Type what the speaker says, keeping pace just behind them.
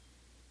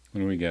What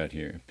do we got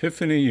here?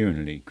 Epiphany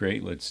Unity.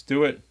 Great, let's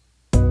do it.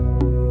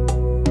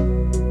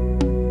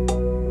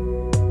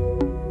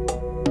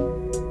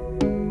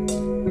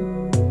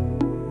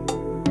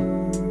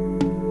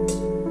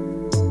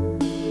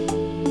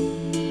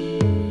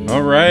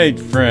 All right,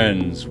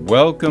 friends,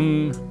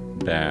 welcome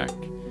back.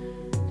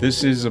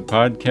 This is a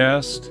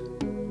podcast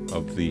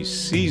of the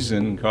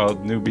season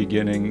called New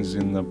Beginnings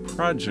in the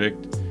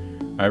project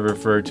I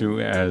refer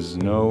to as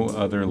No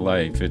Other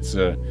Life. It's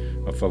a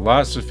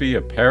philosophy,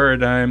 a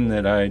paradigm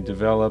that I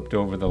developed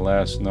over the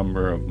last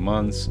number of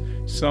months.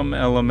 Some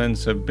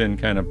elements have been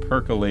kind of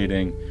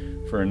percolating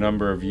for a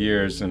number of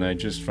years, and I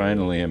just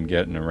finally am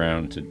getting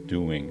around to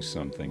doing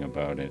something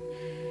about it.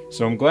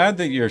 So I'm glad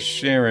that you're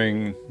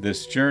sharing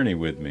this journey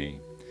with me.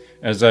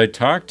 As I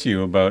talk to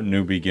you about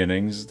new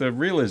beginnings, the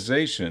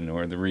realization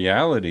or the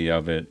reality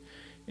of it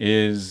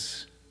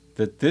is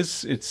that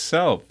this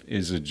itself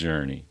is a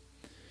journey.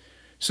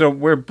 So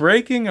we're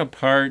breaking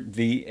apart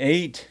the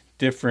 8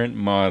 different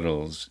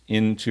models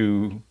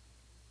into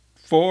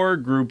 4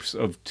 groups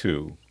of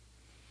 2.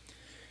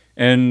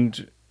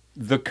 And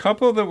the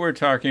couple that we're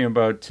talking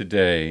about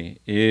today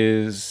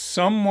is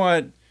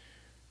somewhat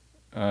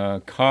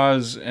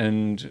cause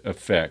and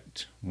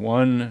effect.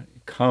 One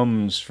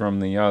comes from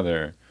the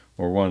other,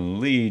 or one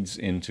leads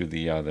into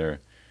the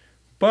other.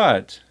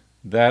 But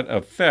that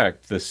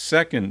effect, the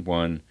second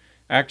one,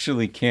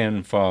 actually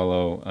can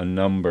follow a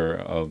number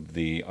of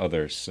the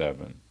other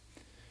 7.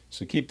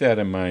 So keep that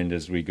in mind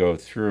as we go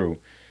through.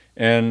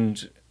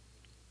 And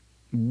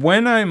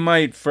when I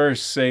might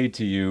first say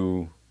to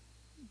you,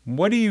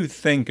 what do you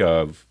think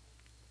of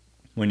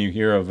when you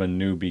hear of a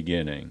new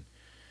beginning?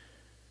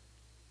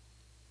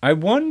 I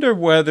wonder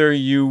whether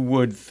you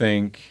would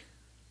think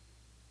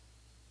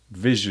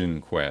vision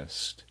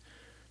quest,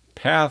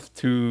 path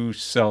to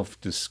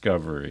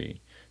self-discovery,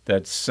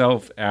 that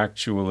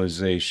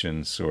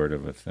self-actualization sort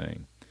of a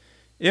thing.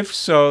 If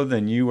so,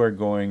 then you are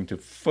going to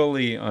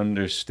fully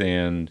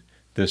understand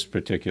this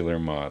particular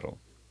model.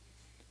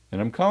 And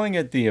I'm calling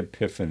it the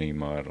Epiphany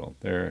model.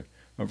 There are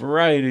a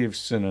variety of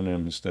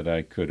synonyms that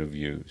I could have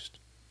used.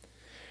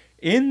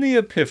 In the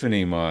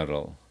Epiphany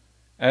model,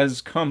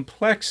 as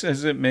complex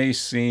as it may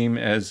seem,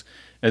 as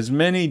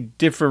many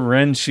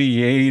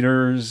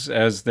differentiators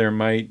as there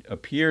might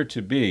appear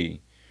to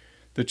be,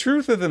 the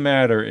truth of the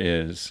matter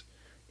is,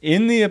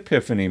 in the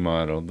Epiphany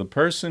model, the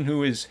person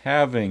who is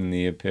having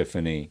the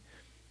Epiphany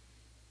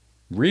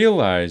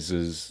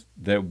realizes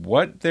that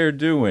what they're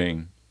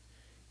doing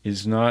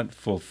is not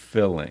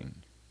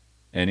fulfilling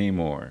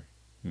anymore.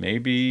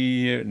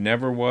 Maybe it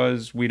never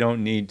was. We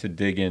don't need to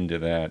dig into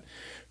that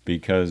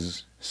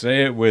because,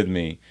 say it with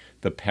me,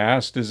 the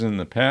past is in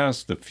the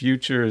past, the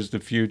future is the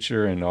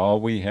future, and all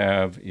we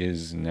have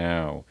is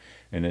now.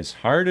 And as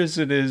hard as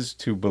it is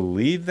to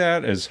believe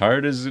that, as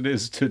hard as it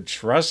is to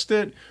trust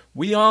it,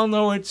 we all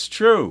know it's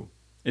true.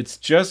 It's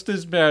just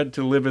as bad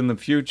to live in the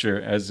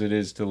future as it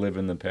is to live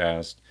in the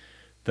past.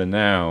 The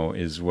now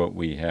is what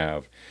we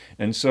have.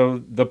 And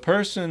so the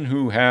person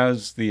who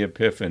has the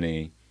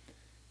Epiphany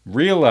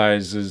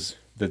realizes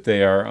that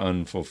they are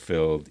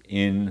unfulfilled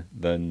in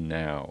the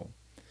now.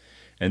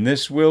 And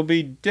this will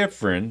be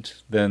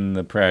different than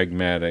the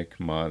pragmatic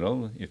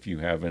model, if you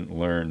haven't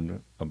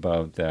learned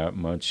about that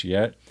much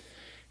yet.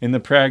 In the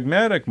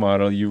pragmatic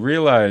model, you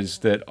realize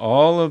that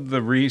all of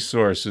the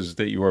resources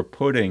that you are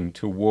putting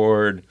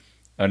toward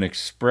an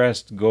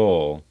expressed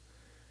goal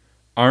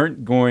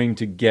aren't going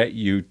to get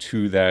you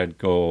to that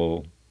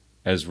goal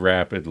as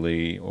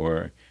rapidly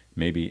or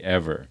maybe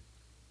ever.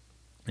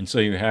 And so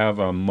you have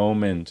a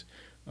momentary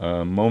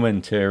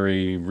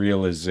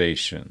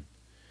realization.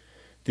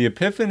 The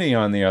Epiphany,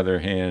 on the other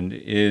hand,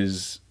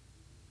 is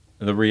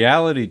the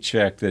reality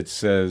check that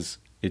says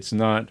it's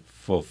not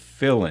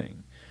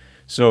fulfilling.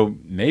 So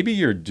maybe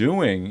you're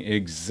doing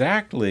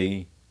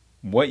exactly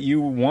what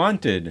you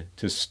wanted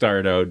to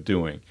start out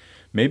doing.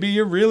 Maybe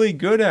you're really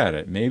good at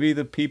it. Maybe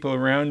the people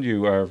around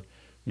you are,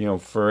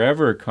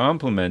 forever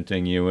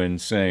complimenting you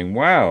and saying,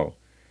 wow,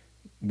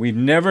 we've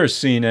never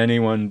seen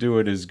anyone do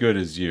it as good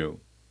as you.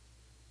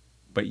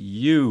 But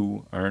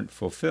you aren't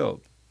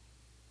fulfilled.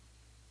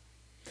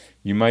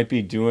 You might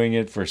be doing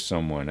it for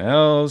someone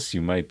else.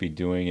 You might be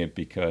doing it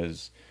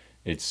because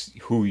it's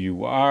who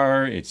you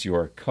are. It's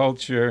your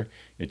culture.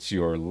 It's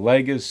your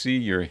legacy,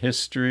 your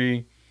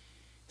history.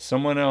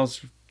 Someone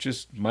else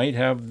just might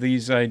have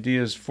these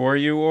ideas for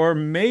you, or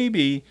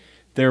maybe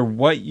they're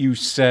what you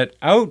set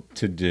out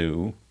to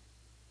do,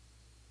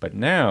 but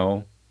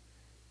now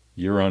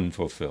you're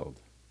unfulfilled.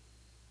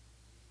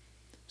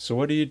 So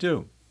what do you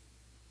do?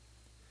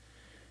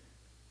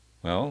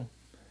 Well,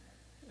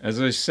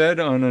 as I said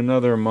on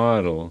another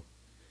model,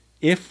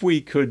 if we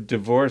could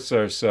divorce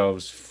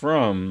ourselves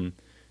from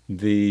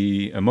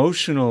the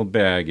emotional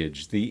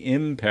baggage, the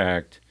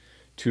impact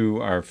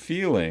to our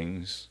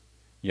feelings,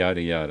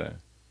 yada yada.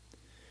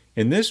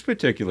 In this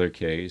particular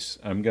case,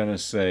 I'm going to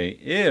say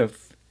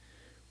if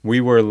we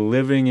were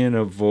living in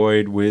a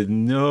void with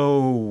no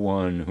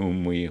one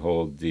whom we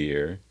hold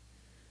dear,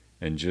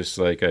 and just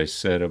like I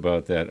said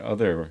about that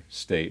other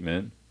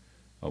statement,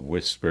 a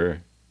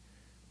whisper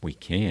We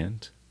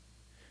can't.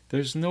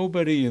 There's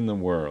nobody in the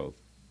world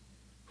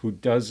who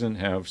doesn't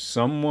have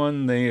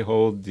someone they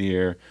hold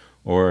dear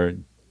or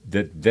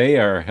that they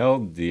are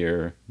held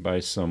dear by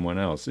someone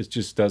else. It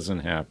just doesn't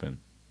happen.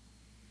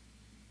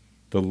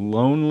 The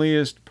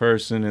loneliest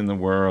person in the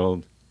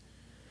world,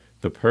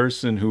 the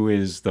person who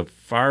is the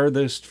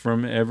farthest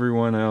from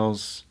everyone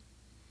else,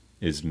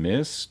 is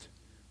missed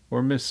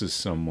or misses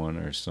someone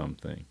or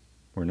something.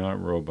 We're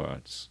not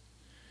robots.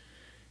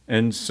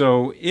 And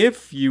so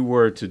if you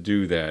were to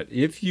do that,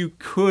 if you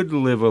could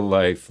live a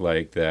life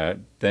like that,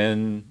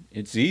 then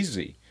it's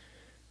easy.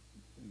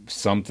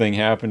 Something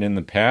happened in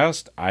the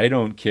past. I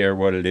don't care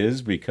what it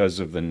is because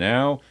of the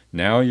now.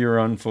 Now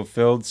you're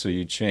unfulfilled, so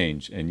you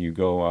change and you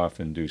go off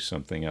and do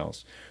something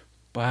else.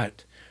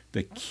 But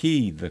the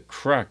key, the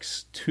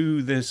crux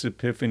to this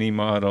Epiphany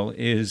model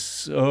is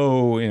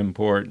so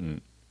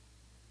important.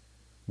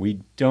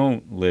 We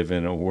don't live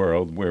in a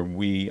world where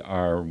we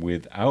are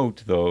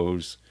without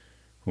those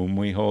whom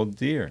we hold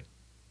dear.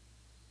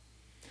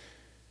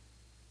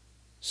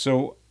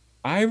 So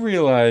I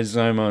realize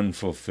I'm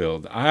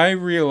unfulfilled. I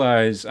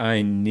realize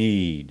I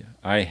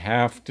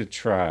have to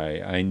try,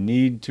 I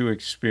need to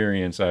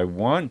experience, I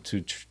want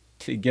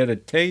to get a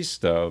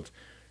taste of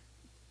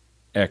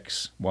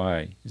X,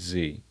 Y,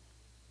 Z.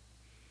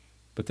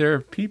 But there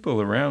are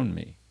people around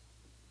me.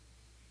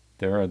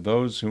 There are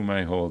those whom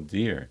I hold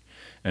dear.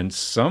 And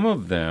some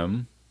of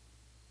them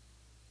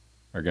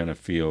are going to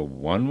feel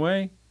one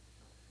way,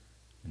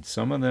 and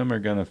some of them are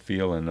going to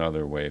feel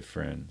another way,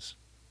 friends.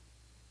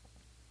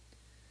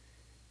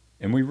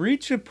 And we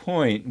reach a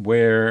point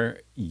where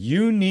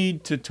you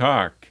need to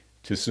talk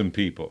to some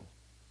people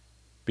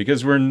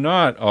because we're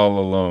not all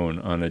alone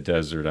on a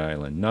desert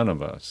island, none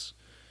of us.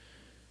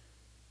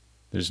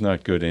 There's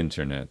not good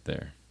internet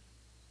there.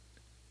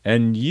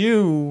 And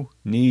you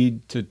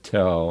need to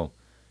tell,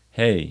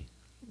 hey,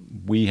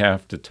 we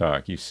have to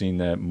talk. You've seen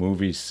that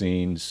movie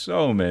scene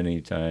so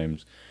many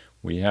times.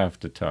 We have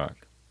to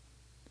talk.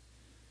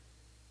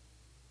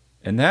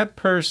 And that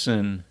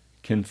person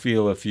can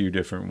feel a few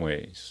different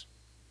ways.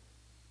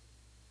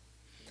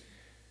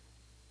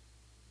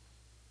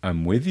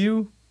 I'm with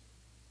you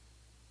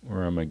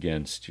or I'm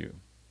against you.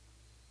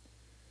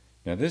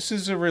 Now, this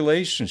is a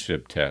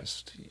relationship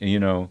test. You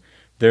know,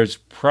 there's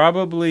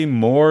probably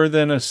more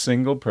than a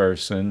single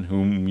person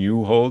whom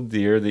you hold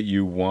dear that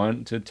you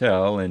want to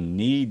tell and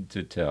need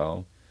to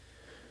tell.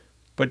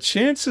 But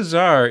chances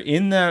are,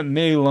 in that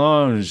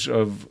melange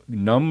of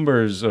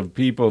numbers of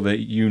people that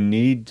you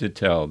need to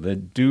tell,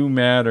 that do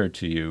matter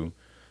to you,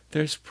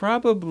 there's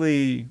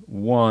probably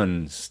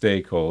one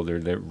stakeholder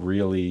that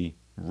really,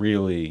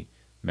 really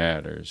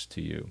matters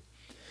to you.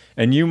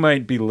 And you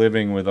might be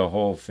living with a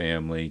whole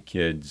family,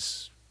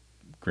 kids,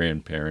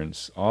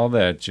 grandparents, all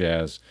that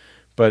jazz.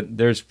 But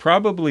there's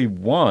probably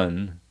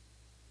one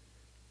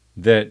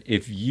that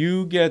if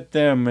you get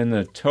them in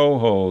the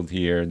toehold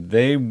here,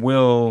 they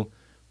will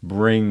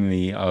bring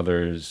the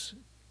others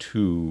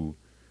to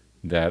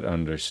that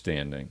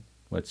understanding.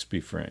 Let's be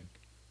frank.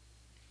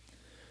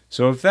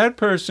 So if that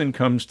person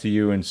comes to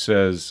you and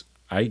says,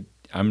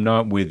 I'm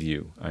not with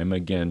you, I'm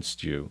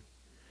against you,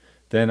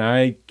 then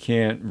I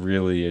can't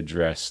really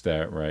address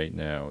that right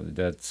now.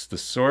 That's the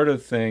sort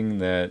of thing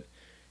that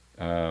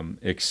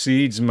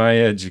exceeds my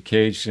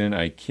education.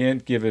 I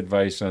can't give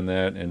advice on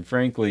that. And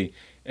frankly,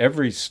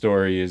 every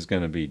story is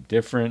going to be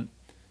different.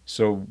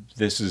 So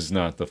this is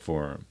not the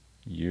forum.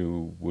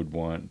 You would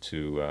want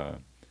to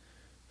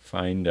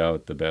find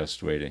out the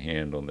best way to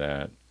handle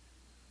that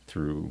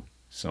through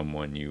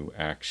someone you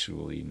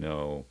actually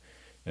know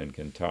and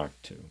can talk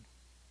to.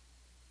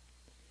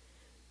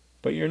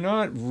 But you're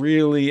not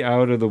really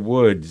out of the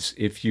woods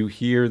if you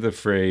hear the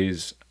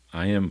phrase,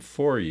 I am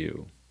for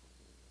you.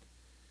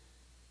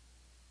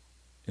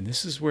 And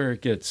this is where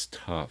it gets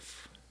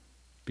tough,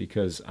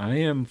 because I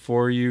am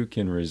for you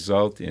can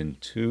result in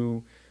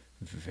two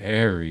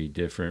very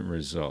different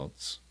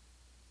results.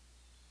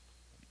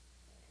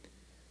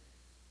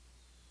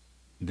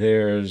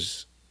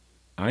 There's,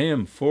 I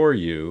am for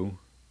you,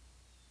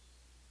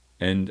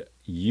 and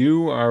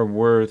you are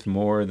worth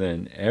more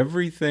than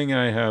everything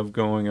I have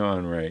going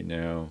on right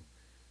now.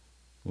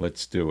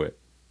 Let's do it.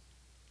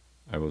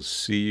 I will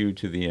see you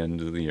to the end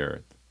of the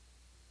earth.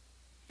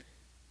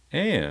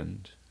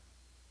 And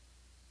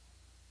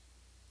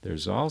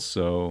there's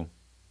also,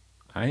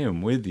 I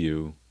am with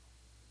you,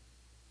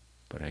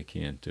 but I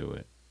can't do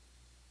it.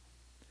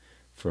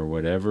 For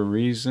whatever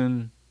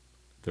reason,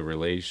 the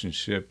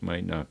relationship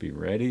might not be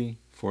ready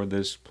for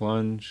this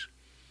plunge.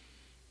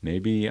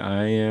 Maybe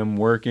I am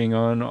working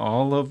on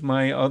all of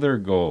my other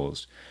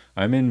goals.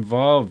 I'm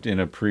involved in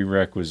a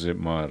prerequisite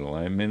model.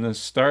 I'm in a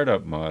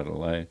startup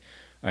model.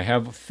 I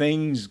have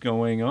things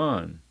going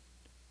on.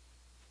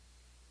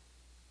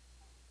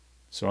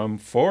 So I'm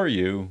for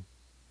you,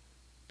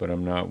 but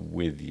I'm not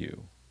with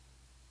you.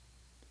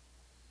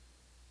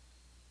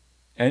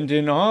 And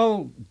in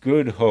all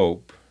good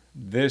hope,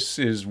 this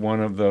is one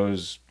of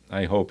those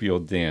I hope you'll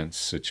dance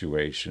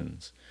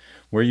situations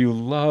where you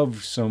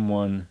love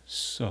someone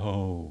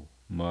so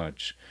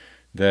much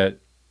that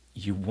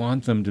you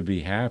want them to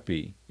be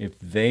happy. If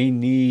they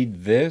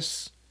need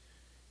this,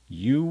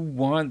 you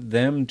want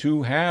them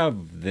to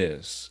have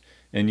this,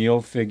 and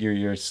you'll figure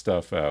your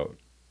stuff out.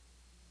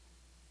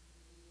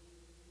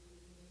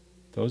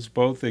 Those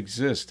both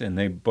exist, and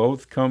they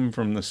both come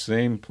from the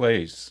same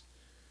place.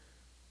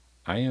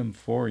 I am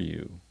for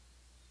you.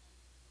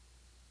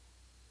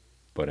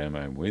 But am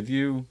I with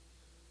you,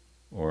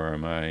 or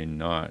am I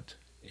not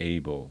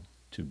able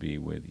to be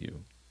with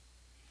you?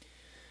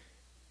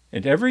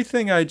 And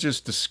everything I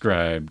just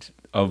described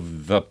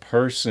of the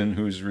person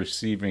who's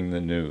receiving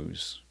the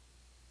news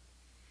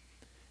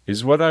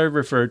is what I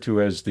refer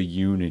to as the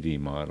unity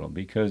model,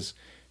 because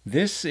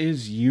this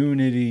is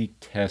unity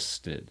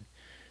tested.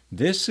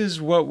 This is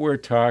what we're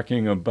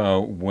talking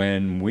about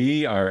when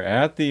we are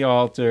at the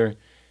altar,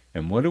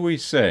 and what do we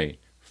say?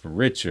 For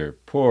richer,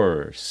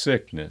 poorer,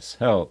 sickness,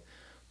 health.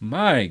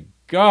 My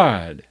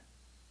God!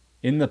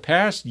 In the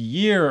past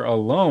year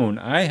alone,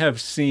 I have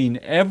seen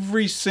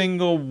every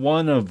single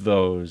one of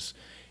those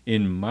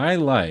in my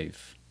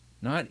life,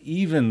 not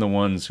even the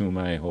ones whom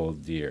I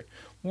hold dear.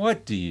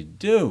 What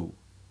do?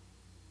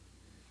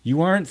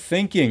 You aren't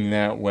thinking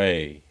that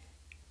way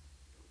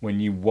when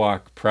you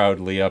walk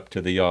proudly up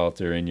to the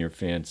altar in your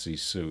fancy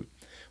suit.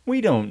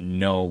 We don't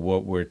know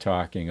what we're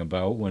talking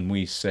about when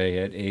we say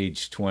at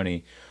age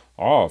 20,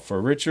 oh,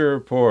 for richer or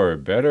poor,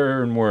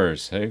 better and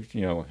worse,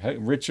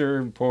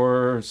 richer,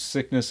 poor,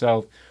 sickness,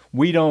 health.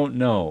 We don't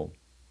know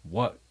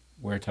what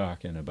we're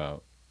talking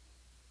about.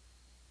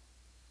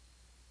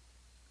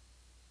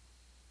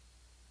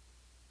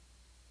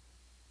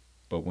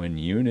 But when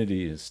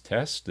unity is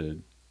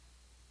tested,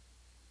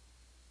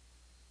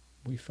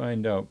 we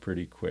find out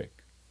pretty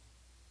quick.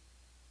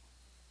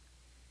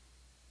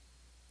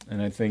 And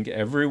I think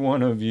every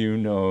one of you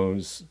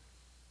knows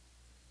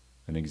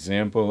an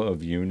example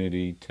of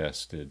unity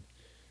tested.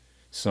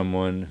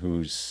 Someone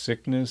whose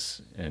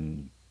sickness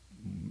and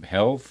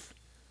health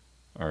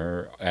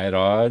are at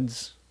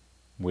odds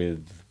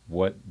with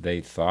what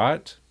they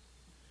thought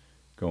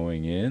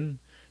going in.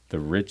 The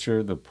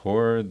richer, the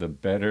poorer, the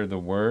better, the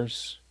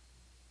worse.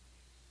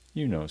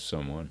 You know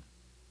someone.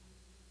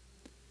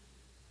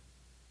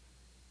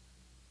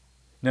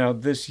 Now,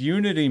 this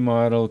unity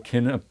model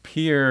can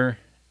appear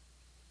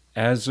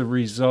as a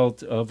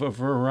result of a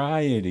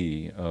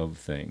variety of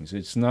things.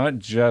 It's not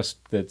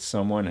just that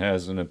someone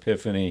has an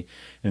epiphany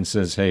and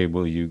says, hey,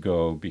 will you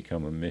go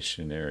become a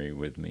missionary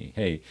with me?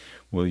 Hey,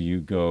 will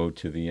you go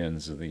to the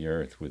ends of the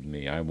earth with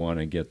me? I want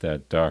to get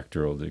that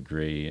doctoral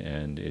degree,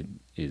 and it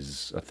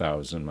is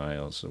 1,000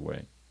 miles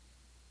away.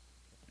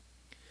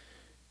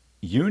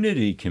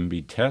 Unity can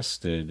be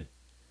tested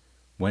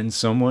when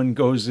someone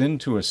goes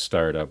into a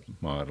startup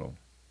model.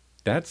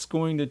 That's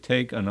going to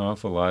take an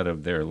awful lot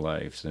of their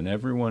lives, and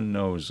everyone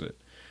knows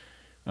it.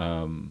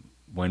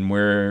 When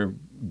we're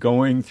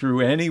going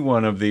through any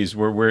one of these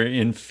where we're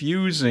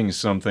infusing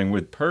something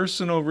with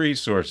personal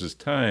resources,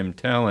 time,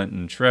 talent,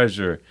 and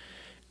treasure,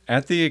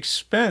 at the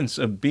expense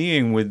of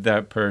being with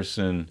that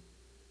person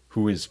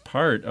who is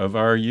part of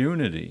our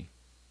unity.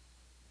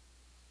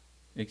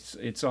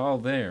 It's all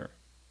there.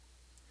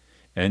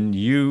 And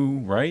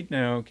you, right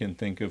now, can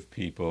think of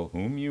people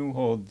whom you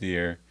hold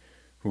dear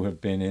who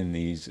have been in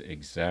these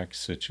exact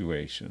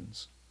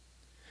situations.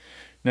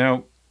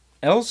 Now,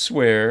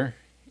 elsewhere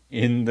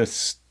in the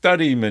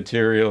study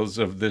materials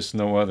of this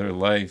No Other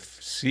Life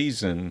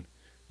season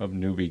of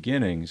New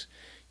Beginnings,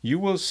 you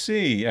will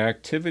see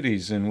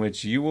activities in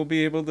which you will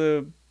be able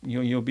to,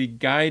 you'll be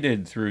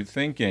guided through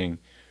thinking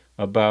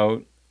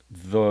about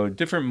the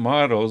different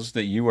models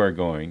that you are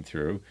going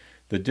through,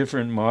 the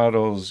different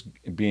models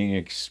being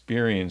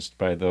experienced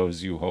by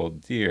those you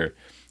hold dear.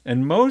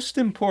 And most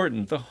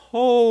important, the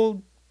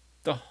whole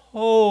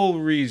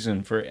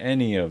reason for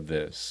any of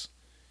this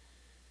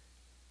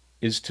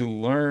is to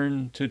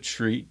learn to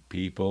treat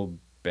people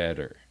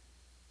better.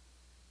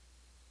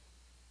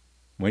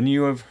 When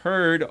you have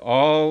heard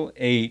all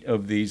 8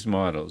 of these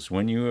models,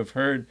 when you have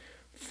heard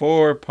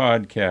 4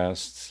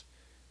 podcasts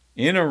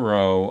in a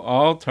row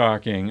all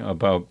talking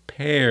about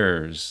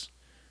pairs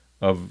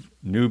of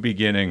New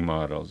Beginning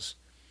models,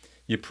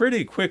 you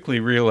pretty quickly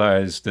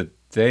realize that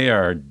they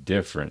are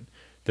different.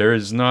 There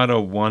is not a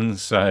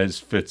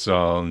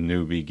one-size-fits-all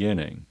new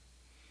beginning.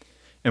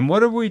 And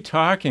what are we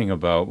talking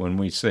about when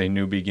we say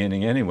new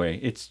beginning anyway?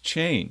 It's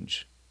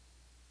change.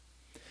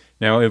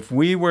 Now, if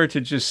we were to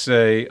just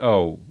say,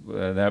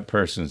 that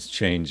person's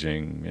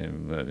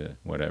changing,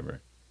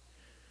 whatever,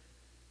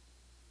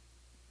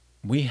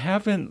 we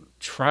haven't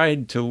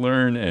tried to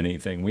learn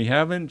anything. We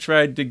haven't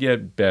tried to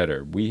get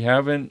better. We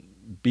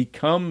haven't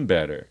become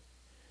better.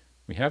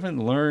 We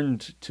haven't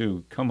learned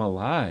to come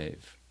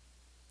alive.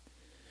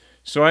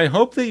 So I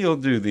hope that you'll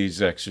do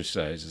these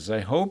exercises. I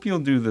hope you'll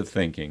do the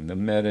thinking, the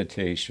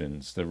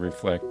meditations, the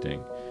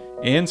reflecting.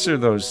 Answer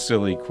those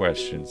silly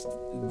questions.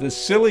 The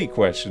silly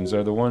questions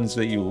are the ones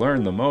that you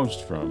learn the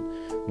most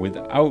from,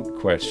 without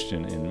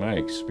question, in my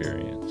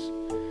experience.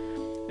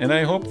 And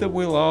I hope that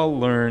we'll all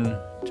learn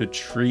to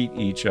treat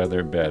each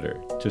other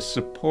better, to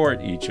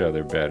support each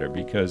other better,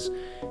 because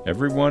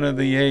every one of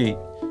the 8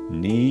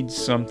 needs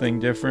something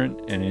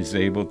different and is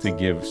able to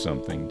give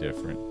something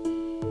different.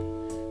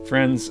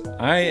 Friends,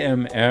 I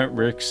am at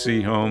Rick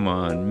Seaholm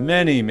on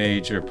many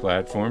major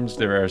platforms.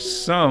 There are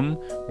some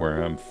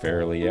where I'm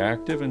fairly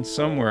active and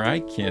some where I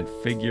can't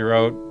figure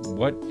out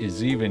what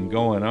is even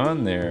going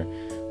on there,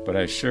 but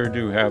I sure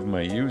do have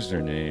my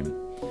username.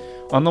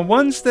 On the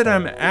ones that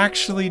I'm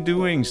actually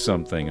doing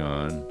something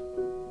on,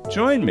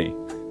 join me.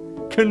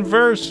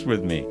 Converse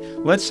with me.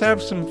 Let's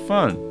have some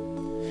fun.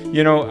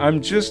 You know,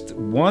 I'm just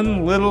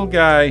one little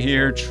guy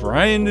here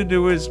trying to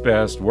do his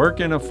best,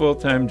 working a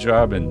full-time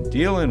job and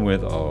dealing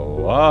with a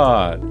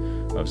lot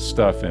of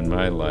stuff in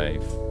my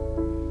life.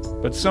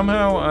 But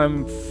somehow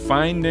I'm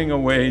finding a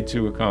way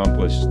to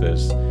accomplish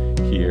this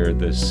here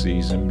this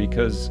season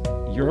because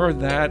you're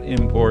that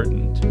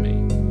important to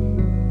me.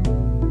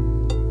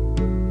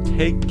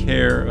 Take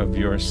care of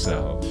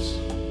yourselves.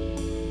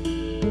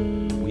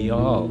 We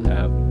all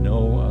have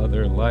no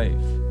other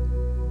life.